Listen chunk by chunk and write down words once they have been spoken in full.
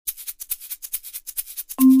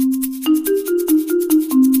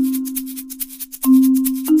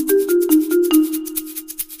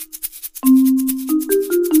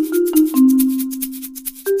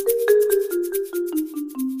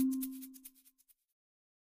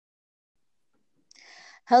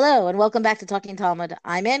Hello and welcome back to Talking Talmud.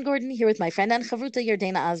 I'm Ann Gordon here with my friend and Chavruta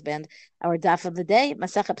Yardena Osband. Our daf of the day,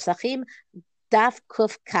 Masechet Psachim, daf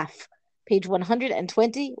Kuf Kaf, page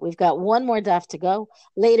 120. We've got one more daf to go.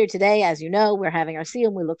 Later today, as you know, we're having our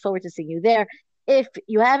siyum. We look forward to seeing you there. If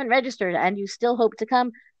you haven't registered and you still hope to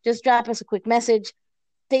come, just drop us a quick message,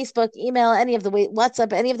 Facebook, email, any of the way,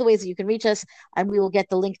 WhatsApp, any of the ways that you can reach us, and we will get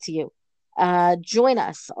the link to you. Join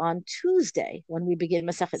us on Tuesday when we begin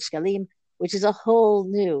Masechet Shkalim, which is a whole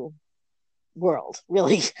new world,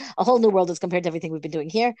 really, a whole new world as compared to everything we've been doing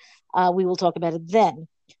here. We will talk about it then.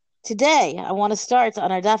 Today, I want to start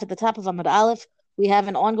on our daf at the top of Amud Aleph. We have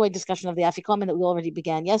an ongoing discussion of the Afikomen that we already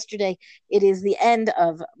began yesterday. It is the end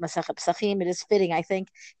of Masechet Psachim. It is fitting, I think,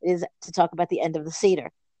 it is to talk about the end of the Seder.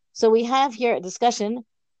 So we have here a discussion.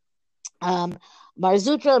 Mar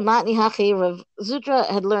Zutra, Matni Hachi, Rav Zutra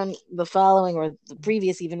had learned the following, or the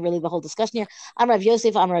previous, even really the whole discussion here. Amar Rav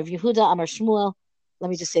Yosef, Amar Rav Yehuda, Amar Shmuel. Let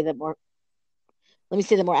me just say that more. Let me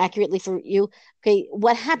say that more accurately for you. Okay,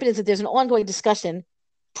 what happened is that there's an ongoing discussion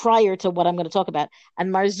prior to what I'm going to talk about,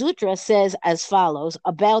 and Mar Zutra says as follows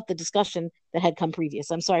about the discussion that had come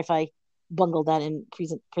previous. I'm sorry if I bungled that in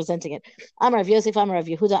presenting it. Amar Rav Yosef, Amar Rav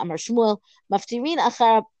Yehuda, Amar Shmuel, Maftirin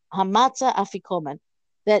achar hamatza afikoman.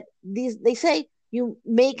 That these they say you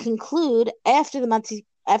may conclude after the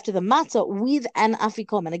matzah with an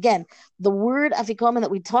afikoman. Again, the word afikoman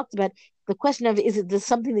that we talked about, the question of is it this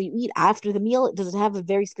something that you eat after the meal? Does it have a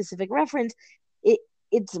very specific reference?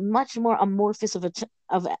 It's much more amorphous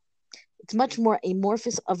it's much more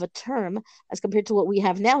amorphous of a term as compared to what we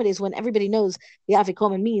have nowadays when everybody knows the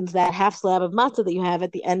afikoman means that half slab of matzah that you have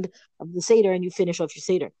at the end of the Seder and you finish off your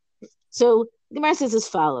Seder. So the Gemara says as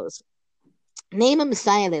follows. Name a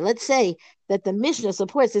Messiah. Let's say that the Mishnah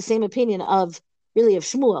supports the same opinion of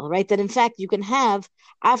Shmuel, right? That in fact you can have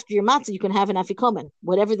after your matzah, you can have an afikoman,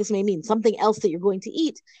 whatever this may mean, something else that you're going to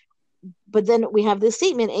eat. But then we have this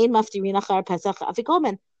statement, Ein maftirin achar Pesach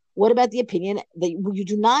afikoman. What about the opinion that you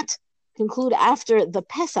do not conclude after the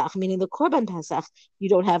Pesach, meaning the Korban Pesach, you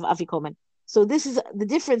don't have afikoman? So this is the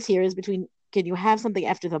difference here is between can you have something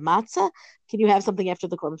after the matzah? Can you have something after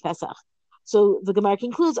the Korban Pesach? So the Gemara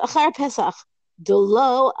concludes, Achar Pesach,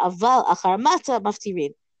 Dolo Aval Achar Matzah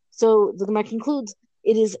Maftirin. So the Gemara concludes,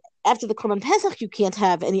 it is after the Korban Pesach, you can't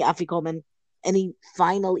have any afikoman, any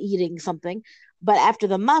final eating something, but after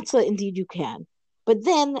the matzah, indeed you can. But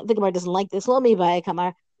then the Gemara doesn't like this. Lo me baya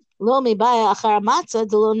kamar, lo me baya achar matzah,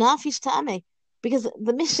 Dolo nafish ta'ame. Because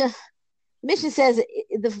the Mishnah says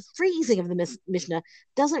the phrasing of the Mishnah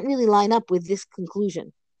doesn't really line up with this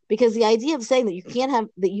conclusion. Because the idea of saying that you can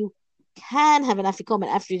have an afikoman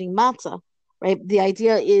after eating matzah, right? The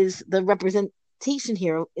idea is the representation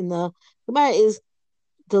here in the Gemara is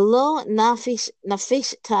the lo nafish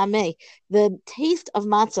ta'ameh. The taste of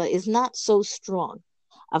matzah is not so strong.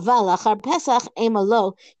 Aval achar Pesach ema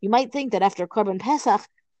lo. You might think that after Korban Pesach,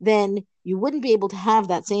 then you wouldn't be able to have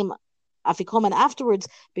that same afikoman afterwards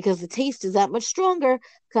because the taste is that much stronger.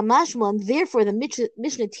 Kamashmon. Therefore, the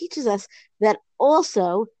Mishnah teaches us that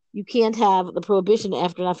also you can't have the prohibition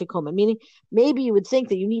after an afikoman. Meaning, maybe you would think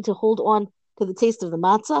that you need to hold on to the taste of the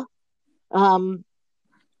matzah,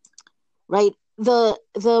 right?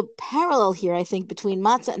 The parallel here, I think, between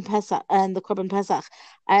matzah and Pesach and the Korban Pesach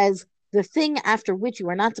as the thing after which you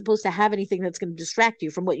are not supposed to have anything that's going to distract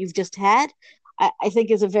you from what you've just had, I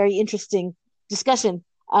think is a very interesting discussion.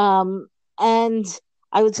 And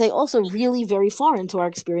I would say also really very foreign to our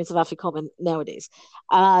experience of afikoman nowadays.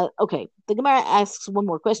 Okay, the Gemara asks one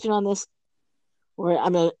more question on this, or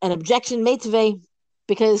an objection made today,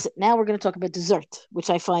 because now we're going to talk about dessert, which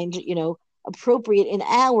I find, appropriate in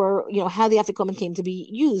our, how the afikoman came to be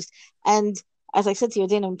used. And as I said to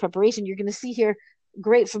Yodena in preparation, you're going to see here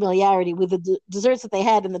great familiarity with the desserts that they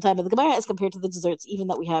had in the time of the Gemara as compared to the desserts even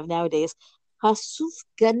that we have nowadays.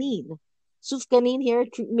 Hasufganin. Sufganin here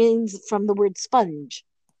means from the word sponge,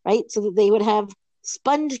 right? So that they would have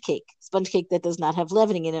sponge cake that does not have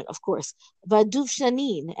leavening in it, of course.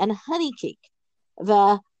 Vadufshanin and honey cake.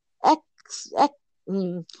 The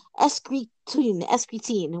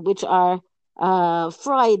escritine, which are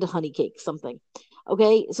fried honey cake, something.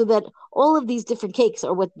 Okay, so that all of these different cakes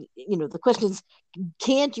are what, the question is,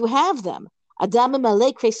 can't you have them? Adam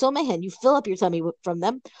malek kresomehen, you fill up your tummy from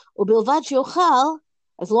them. Ubilvad yochal,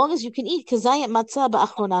 as long as you can eat kazayat matzah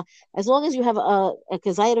ba'achrona, as long as you have a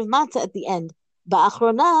kazayat of matzah at the end.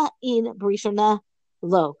 Ba'achrona in barishona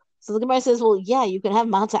lo. So the Gemara says, well, yeah, you can have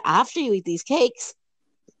matzah after you eat these cakes,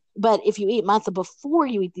 but if you eat matzah before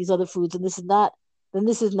you eat these other foods, then this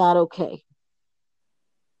is not okay.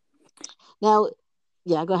 Now,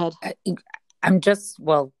 yeah, go ahead.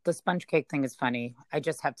 The sponge cake thing is funny. I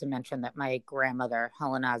just have to mention that my grandmother,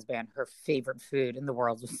 Helen Osband, her favorite food in the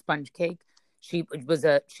world was sponge cake. She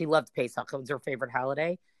loved Pesach. It was her favorite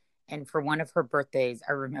holiday. And for one of her birthdays,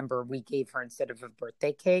 I remember we gave her, instead of a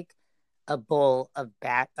birthday cake, a bowl of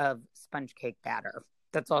sponge cake batter.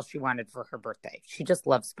 That's all she wanted for her birthday. She just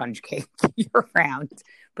loves sponge cake year round,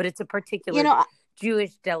 but it's a You particular know,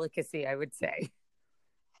 Jewish delicacy, I would say.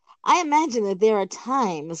 I imagine that there are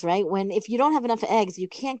times, right, when if you don't have enough eggs, you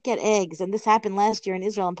can't get eggs. And this happened last year in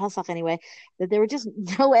Israel and Pasach anyway, that there were just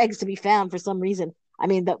no eggs to be found for some reason. I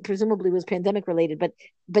mean, that presumably was pandemic related, but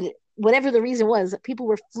whatever the reason was, people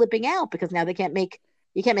were flipping out because now you can't make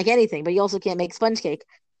anything, but you also can't make sponge cake,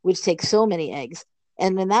 which takes so many eggs.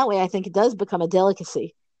 And in that way, I think it does become a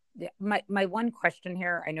delicacy. Yeah, my one question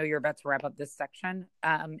here, I know you're about to wrap up this section,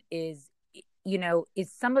 is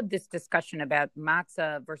some of this discussion about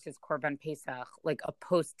matzah versus Korban Pesach like a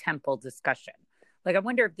post-temple discussion? Like, I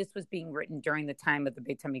wonder if this was being written during the time of the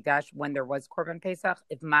Beit HaMikdash when there was Korban Pesach,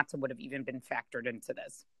 if matzah would have even been factored into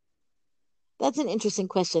this. That's an interesting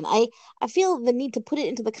question. I feel the need to put it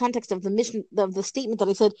into the context of the mission of the statement that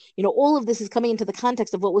I said, all of this is coming into the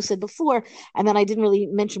context of what was said before, and then I didn't really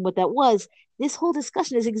mention what that was. This whole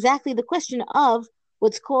discussion is exactly the question of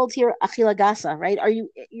what's called here achila gasa, right? Are you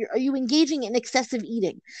engaging in excessive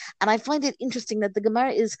eating? And I find it interesting that the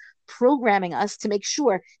Gemara is programming us to make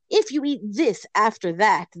sure if you eat this after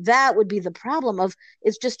that, that would be the problem of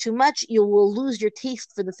it's just too much. You will lose your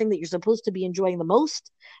taste for the thing that you're supposed to be enjoying the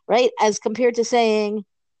most, right? As compared to saying,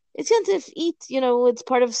 it's yontif, eat, it's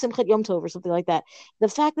part of Simchat Yom Tov or something like that. The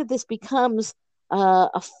fact that this becomes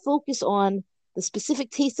a focus on the specific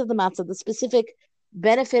taste of the matzah, the specific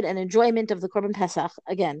benefit and enjoyment of the Korban Pesach,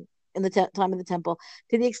 again, in the time of the temple,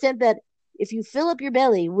 to the extent that if you fill up your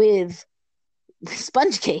belly with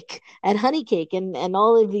sponge cake and honey cake and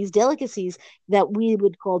all of these delicacies that we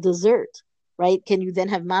would call dessert, right? Can you then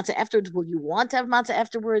have matzah afterwards? Will you want to have matzah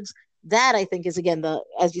afterwards? That I think is again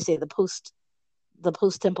as you say, the post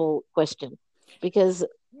temple question, because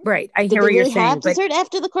Right. I did hear they what you're really have saying, dessert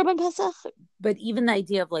after the Korban Pesach? but even the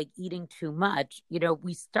idea of like eating too much,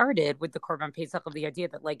 we started with the Korban Pesach of the idea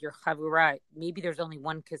that like your chavura, maybe there's only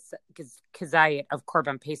one kazayit of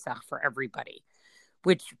Korban Pesach for everybody,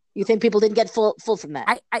 which You think people didn't get full from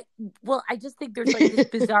that? I just think there's like this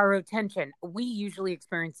bizarro tension. We usually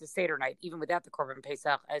experience the Seder night, even without the Korban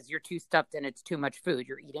Pesach, as you're too stuffed and it's too much food.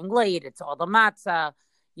 You're eating late. It's all the matzah,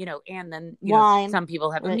 and then, Wine, some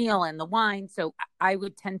people have a right? meal and the wine. So I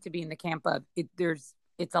would tend to be in the camp of it.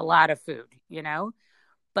 It's a lot of food,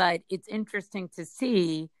 but it's interesting to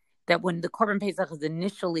see that when the Korban Pesach is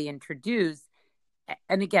initially introduced,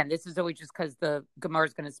 and again, this is always just because the Gemara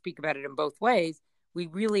is going to speak about it in both ways, we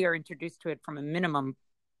really are introduced to it from a minimum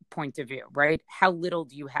point of view, right? How little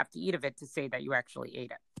do you have to eat of it to say that you actually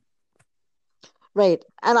ate it? Right.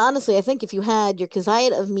 And honestly, I think if you had your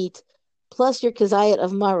kazayit of meat plus your kazayit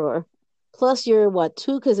of maror plus your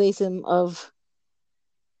two kazesim of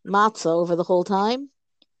matzah over the whole time,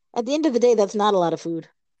 at the end of the day, that's not a lot of food.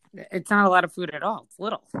 It's not a lot of food at all. It's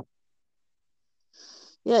little.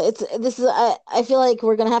 Yeah, I feel like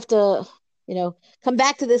we're gonna have to, come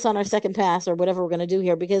back to this on our second pass or whatever we're gonna do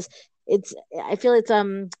here because I feel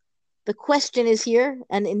the question is here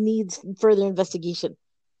and it needs further investigation.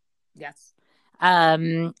 Yes.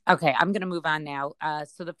 Okay, I'm going to move on now.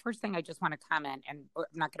 So the first thing I just want to comment, and I'm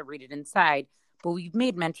not going to read it inside, but we've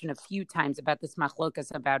made mention a few times about this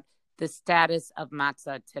machlokas about the status of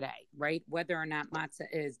matzah today, right? Whether or not matzah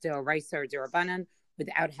is d'oraisa or d'rabanan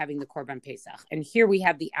without having the Korban Pesach. And here we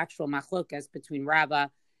have the actual machlokas between Rava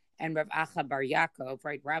and Rav Acha Bar Yaakov,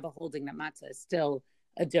 right? Rava holding that matzah is still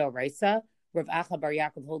a d'oraisa. Rav Acha Bar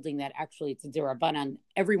Yaakov holding that actually it's a d'rabanan.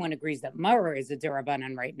 Everyone agrees that maror is a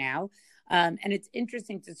d'rabanan right now. And it's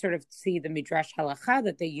interesting to sort of see the Midrash Halacha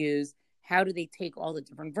that they use. How do they take all the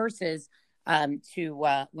different verses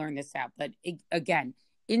to learn this out? But again,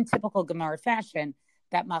 in typical Gemara fashion,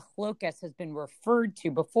 that machlokas has been referred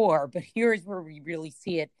to before, but here's where we really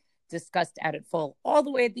see it discussed out at full, all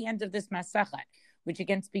the way at the end of this Masachet, which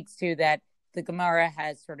again speaks to that the Gemara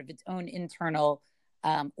has sort of its own internal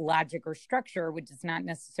logic or structure, which does not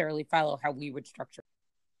necessarily follow how we would structure.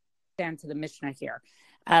 Down to the Mishnah here,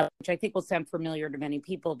 which I think will sound familiar to many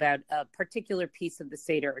people about a particular piece of the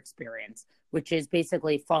Seder experience, which is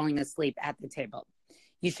basically falling asleep at the table.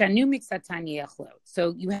 Yishanu miksatan yechlo.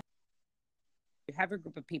 So you have a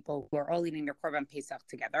group of people who are all eating their Korban Pesach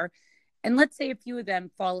together, and let's say a few of them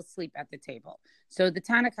fall asleep at the table. So the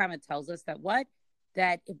Tanna Kama tells us that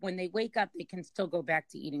when they wake up, they can still go back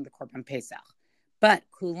to eating the Korban Pesach. But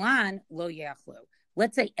kulan lo yechlo.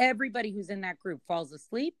 Let's say everybody who's in that group falls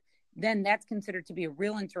asleep. then that's considered to be a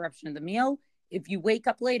real interruption of the meal. If you wake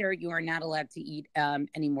up later, you are not allowed to eat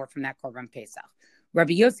any more from that Korban Pesach.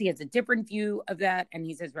 Rabbi Yossi has a different view of that, and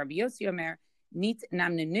he says, Rabbi Yossi Omer, nit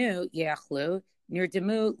namnenu yeachlu,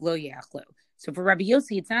 nirdemu lo yeachlu. So for Rabbi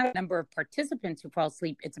Yossi, it's not a number of participants who fall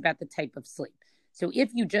asleep, it's about the type of sleep. So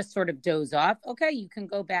if you just sort of doze off, okay, you can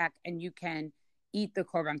go back and you can eat the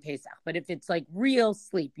Korban Pesach. But if it's like real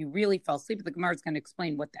sleep, you really fell asleep, the Gemara is going to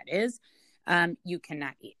explain what that is, you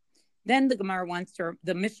cannot eat. Then the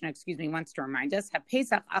Mishnah wants to remind us,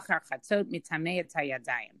 HaPesach achar chatzot mitamei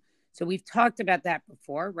hayadayim. So we've talked about that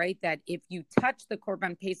before, right? That if you touch the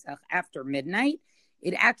Korban Pesach after midnight,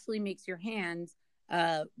 it actually makes your hands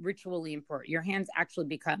ritually impure. Your hands actually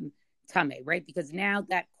become tameh, right? Because now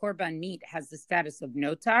that Korban meat has the status of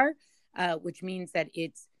notar, which means that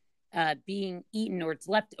it's being eaten, or it's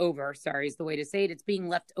left over, is the way to say it. It's being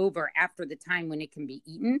left over after the time when it can be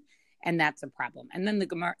eaten. And that's a problem. And then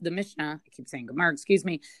the Mishnah, I keep saying Gemara,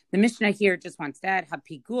 the Mishnah here just wants to add,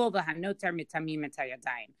 hapigul v'hanotar mitamim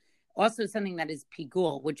etayadayim. Also something that is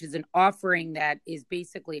pigul, which is an offering that is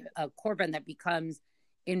basically a korban that becomes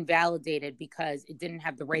invalidated because it didn't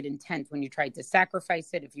have the right intent when you tried to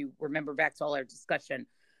sacrifice it. If you remember back to all our discussion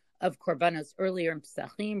of korbanos earlier in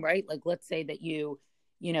Pesachim, right? Like let's say that you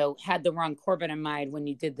had the wrong korban in mind when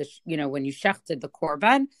you did when you shechted the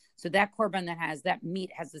korban. So that korban that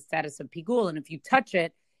meat has the status of pigul. And if you touch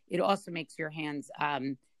it, it also makes your hands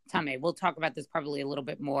tameh. We'll talk about this probably a little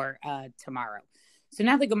bit more tomorrow. So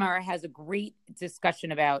now the Gemara has a great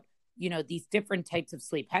discussion about, these different types of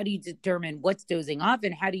sleep. How do you determine what's dozing off,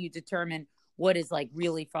 and how do you determine what is like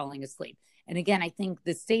really falling asleep? And again, I think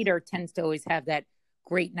the Seder tends to always have that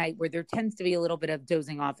great night where there tends to be a little bit of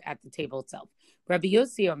dozing off at the table itself. Rabbi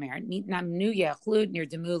Yossi Omer, namnu yachlu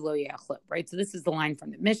nirdemu lo yachlu, right? So this is the line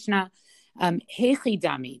from the Mishnah. Hechi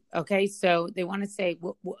dami, okay? So they want to say,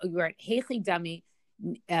 we're at hechi dami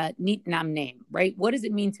nit nam name, right? What does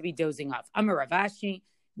it mean to be dozing off? Amar Rav Ashi,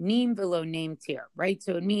 nim velo name tir, right?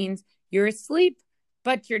 So it means you're asleep,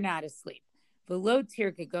 but you're not asleep. Velo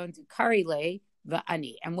tir could go into karile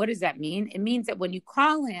va'ani. And what does that mean? It means that when you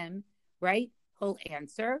call him, right, he'll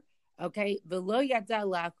answer. Okay, v'lo yada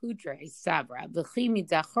la hudre sabra v'chi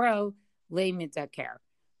midachro le midaker,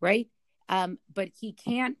 right? But he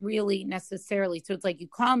can't really necessarily. So it's like you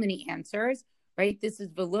call him and he answers, right? This is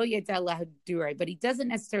v'lo yada la hudre, but he doesn't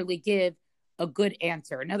necessarily give a good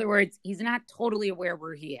answer. In other words, he's not totally aware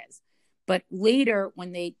where he is. But later,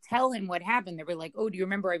 when they tell him what happened, they were like, "Oh, do you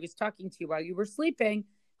remember I was talking to you while you were sleeping?"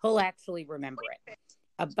 He'll actually remember it.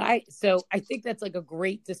 So I think that's like a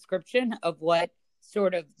great description of what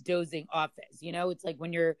sort of dozing off is. It's like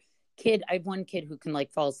when you're kid, I have one kid who can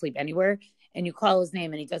like fall asleep anywhere, and you call his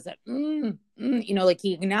name and he does that, like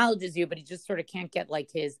he acknowledges you, but he just sort of can't get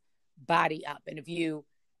like his body up. And if you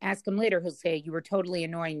ask him later, he'll say, "You were totally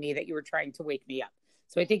annoying me that you were trying to wake me up."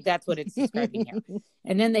 So I think that's what it's describing here.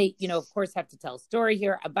 And then they, of course, have to tell a story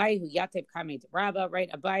here. Abai hu yatev kamei to Rabba, right?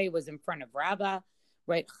 Abai was in front of Rabba,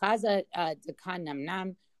 right? Chaza dekan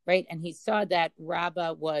nam, right? And he saw that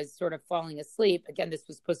Rabba was sort of falling asleep. Again, this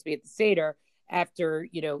was supposed to be at the Seder after,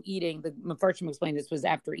 eating. The Mefarshim explained this was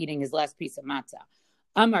after eating his last piece of matzah.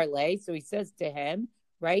 Amar le, so he says to him,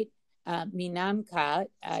 right? Minam ka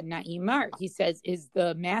na'imar. He says, is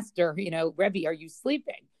the master, Rebbe, are you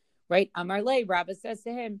sleeping? Right? Amar le, Rabba says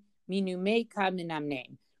to him, Minu me ka minam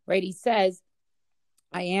name. Right? He says,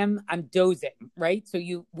 I'm dozing, right? So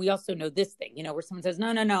we also know this thing, where someone says, no,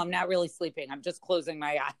 I'm not really sleeping. I'm just closing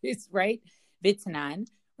my eyes, right? Vitnan,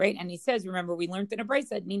 right? And he says, remember, we learned in a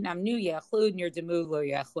brayso, ninam nu yachlu nir demu lo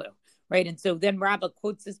yachlu, right? And so then Rabbah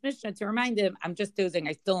quotes this Mishnah to remind him, I'm just dozing.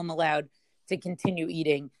 I still am allowed to continue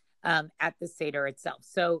eating at the Seder itself.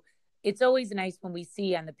 So it's always nice when we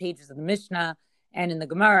see on the pages of the Mishnah and in the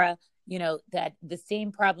Gemara, that the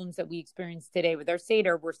same problems that we experience today with our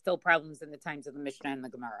Seder were still problems in the times of the Mishnah and the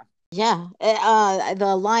Gemara. Yeah.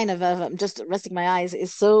 The line of I'm just resting my eyes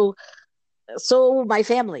is so my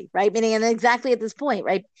family, right? Meaning, and exactly at this point,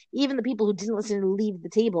 right? Even the people who didn't listen to leave the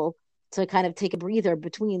table to kind of take a breather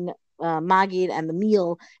between Magid and the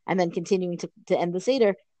meal and then continuing to end the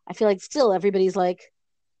Seder, I feel like still everybody's like,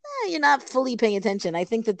 you're not fully paying attention. I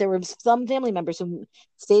think that there were some family members who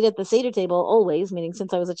stayed at the Seder table always, meaning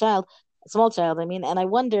since I was a small child, and I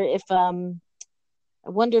wonder if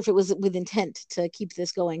it was with intent to keep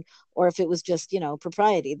this going, or if it was just,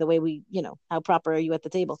 propriety, the way we, how proper are you at the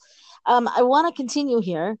table? I want to continue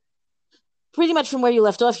here pretty much from where you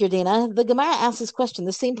left off, Yardena. The Gemara asks this question,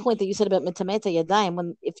 the same point that you said about mitameta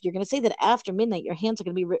yadayim, if you're going to say that after midnight your hands are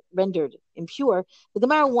going to be rendered impure, the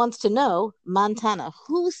Gemara wants to know, Montana,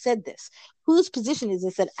 who said this? Whose position is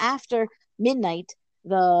this that after midnight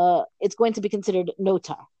it's going to be considered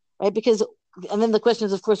notar, right? Because, and then the question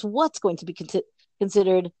is, of course, what's going to be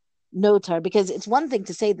considered notar? Because it's one thing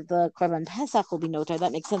to say that the korban pesach will be notar.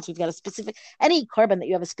 That makes sense. We've got a specific, any korban that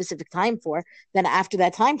you have a specific time for, then after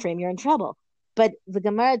that time frame, you're in trouble. But the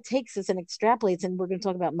Gemara takes this and extrapolates, and we're going to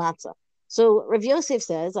talk about matzah. So Rav Yosef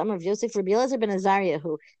says, I'm Rav Yosef, Rabbi Elazar ben Azariah,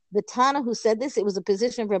 who the Tana who said this, it was a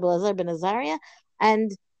position of Rabbi Elazar ben Azariah,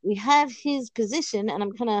 and we have his position, and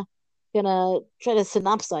I'm gonna try to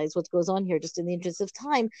synopsize what goes on here, just in the interest of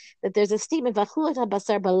time. That there's a statement, "Vachuat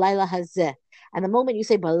habasar balayla hazeh," and the moment you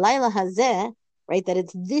say balayla hazeh, right, that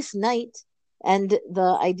it's this night, and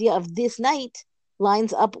the idea of this night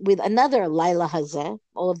lines up with another Laila Hazeh.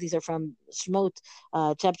 All of these are from Shemot,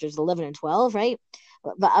 chapters 11 and 12, right?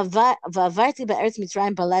 That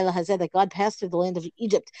God passed through the land of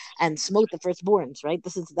Egypt and smote the firstborns, right?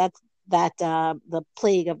 The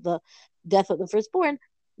plague of the death of the firstborn.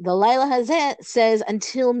 The Laila Hazeh says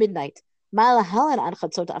until midnight. If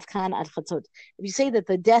you say that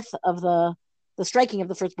the death of the striking of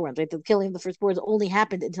the firstborns, right, the killing of the firstborns only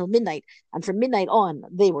happened until midnight, and from midnight on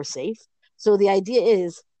they were safe. So the idea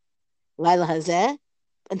is Laila Hazeh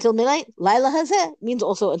until midnight. Laila Hazeh means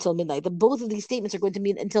also until midnight. Both of these statements are going to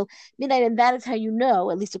mean until midnight, and that is how you know,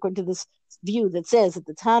 at least according to this view that says that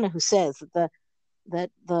the Tana who says that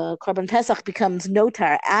the Korban Pesach becomes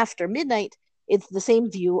notar after midnight. It's the same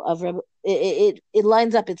view of it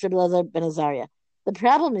lines up. It's Rabbi Elazar ben Azariah. The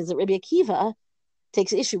problem is that Rabbi Akiva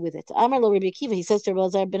takes issue with it. Amar lo Rabbi Akiva, he says to Rabbi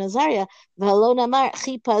Elazar ben Azariah, "V'halo namar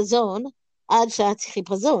chipazon ad shat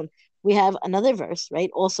chipazon." We have another verse, right?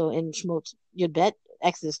 Also in Shemot Yud Bet,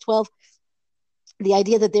 Exodus 12, the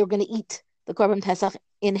idea that they were going to eat the Korban Pesach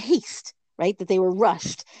in haste, right? That they were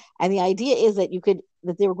rushed, and the idea is that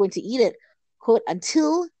they were going to eat it, quote,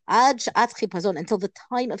 until the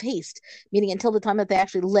time of haste, meaning until the time that they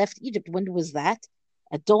actually left Egypt. When was that?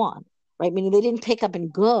 At dawn, right? Meaning they didn't pick up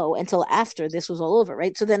and go until after this was all over,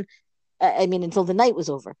 right? So then, until the night was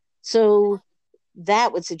over. So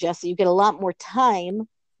that would suggest that you get a lot more time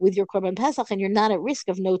with your Korban Pesach, and you're not at risk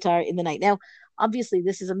of notar in the night. Now, obviously,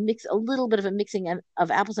 this is a little bit of a mixing of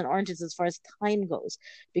apples and oranges as far as time goes,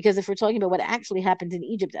 because if we're talking about what actually happened in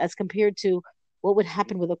Egypt as compared to what would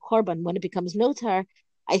happen with a korban when it becomes notar,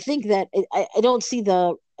 I think that I don't see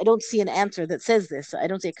an answer that says this. I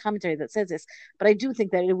don't see a commentary that says this, but I do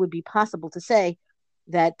think that it would be possible to say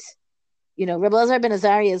that, Rebbe Elazar ben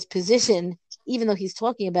Azariah's position, even though he's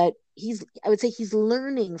talking about, I would say he's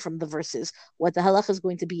learning from the verses what the halacha is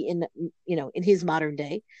going to be in his modern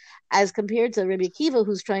day, as compared to Rabbi Akiva,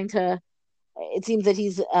 who's trying to, it seems that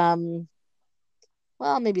he's, well,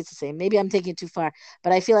 maybe it's the same. Maybe I'm taking it too far,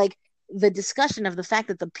 but I feel like the discussion of the fact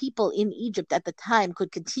that the people in Egypt at the time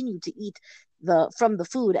could continue to eat from the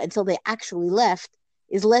food until they actually left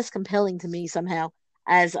is less compelling to me somehow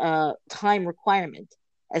as a time requirement,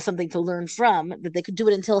 as something to learn from, that they could do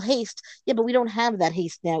it until haste. Yeah, but we don't have that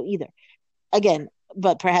haste now either. Again,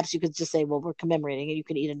 but perhaps you could just say, well, we're commemorating and you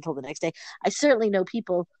can eat it until the next day. I certainly know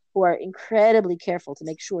people who are incredibly careful to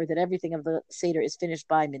make sure that everything of the Seder is finished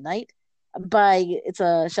by midnight. It's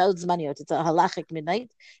a Shaul Zmaniot, it's a halachic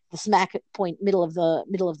midnight, the smack point middle of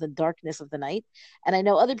the darkness of the night. And I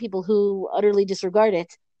know other people who utterly disregard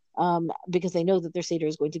it because they know that their Seder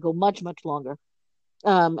is going to go much, much longer.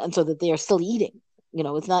 And so that they are still eating.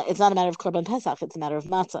 It's not a matter of Korban Pesach, it's a matter of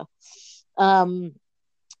matzah.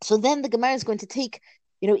 So then the Gemara is going to take,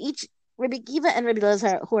 each Rabbi Akiva and Rabbi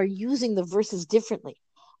Elazar who are using the verses differently,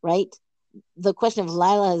 right? The question of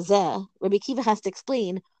Laila Hazeh, Rabbi Akiva has to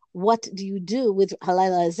explain, what do you do with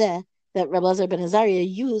Halayla Hazeh that Rabbi Elazar ben Azariah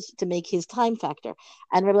used to make his time factor?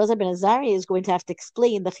 And Rabbi Elazar ben Azariah is going to have to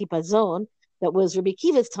explain the chipazon that was Rabbi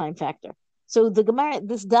Akiva's time factor. So the Gemara,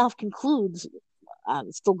 this daf concludes,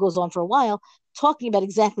 it still goes on for a while, talking about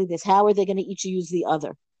exactly this. How are they going to each use the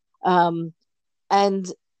other? And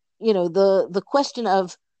the question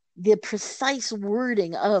of the precise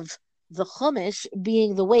wording of the Chumash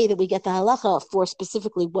being the way that we get the halacha for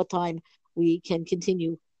specifically what time we can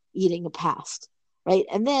continue eating past, right?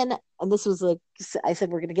 And this was I said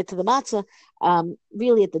we're going to get to the matzah,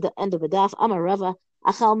 really at the end of the daf. Amar Rava,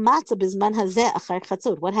 achal matzah bizman hazeh achar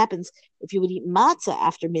chatzot. What happens if you would eat matzah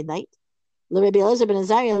after midnight? L'Rebbe Elazar ben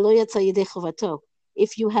Azariah lo yatsa yedei chovato.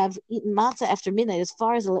 If you have eaten matzah after midnight, as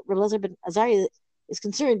far as Rebbe Elazar ben Azariah is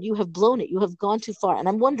concerned, you have blown it. You have gone too far. And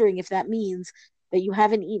I'm wondering if that means that you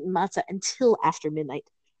haven't eaten matzah until after midnight,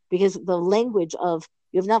 because the language of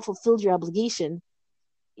you have not fulfilled your obligation,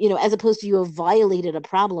 as opposed to you have violated a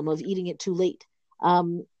problem of eating it too late.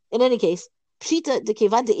 In any case, pshita de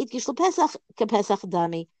kevan de it gishlo pesach ke pesach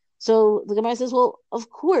dami. So the Gemara says, well, of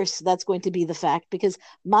course that's going to be the fact, because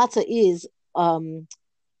matzah is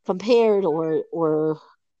compared or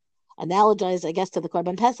analogized, I guess, to the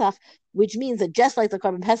Korban Pesach, which means that just like the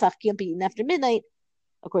Korban Pesach can't be eaten after midnight,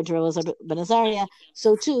 according to Rabbi Ben Azariah,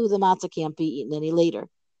 so too the matzah can't be eaten any later.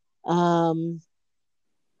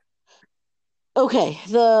 Okay,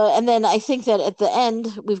 and then I think that at the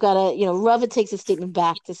end we've got Rava takes a statement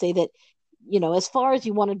back to say that, as far as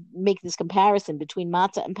you want to make this comparison between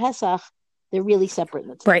matzah and Pesach, they're really separate in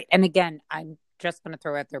the two. Right, and again, I'm just going to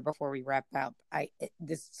throw out there before we wrap up,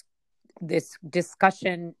 this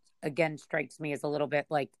discussion again strikes me as a little bit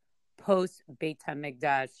like post Beit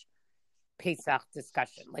HaMikdash Pesach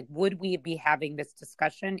discussion. Like, would we be having this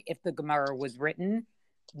discussion if the Gemara was written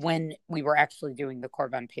when we were actually doing the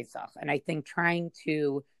Korban Pesach? And I think trying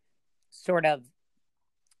to sort of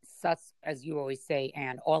suss, as you always say,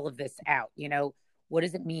 Anne, all of this out. What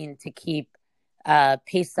does it mean to keep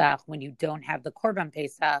Pesach when you don't have the Korban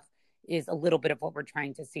Pesach is a little bit of what we're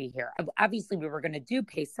trying to see here. Obviously, we were going to do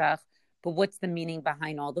Pesach, but what's the meaning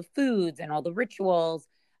behind all the foods and all the rituals,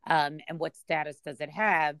 and what status does it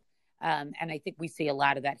have? And I think we see a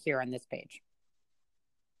lot of that here on this page.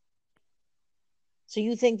 So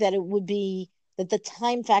you think that it would be that the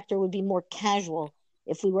time factor would be more casual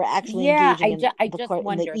if we were actually engaging in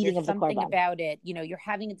the eating of the korban? Something about it. You're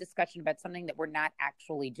having a discussion about something that we're not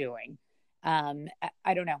actually doing.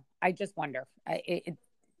 I don't know. I just wonder.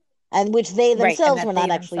 And which they themselves were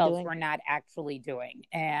not actually doing.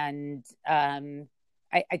 And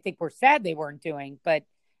I think we're sad they weren't doing, but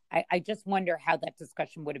I just wonder how that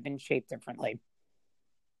discussion would have been shaped differently.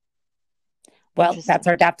 Well, that's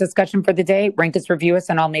our DAF discussion for the day. Rank us, review us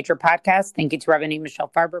on all major podcasts. Thank you to Rabbanit Michelle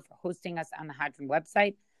Farber for hosting us on the Hadran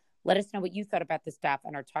website. Let us know what you thought about this DAF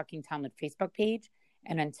on our Talking Talmud Facebook page.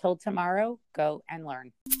 And until tomorrow, go and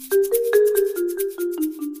learn.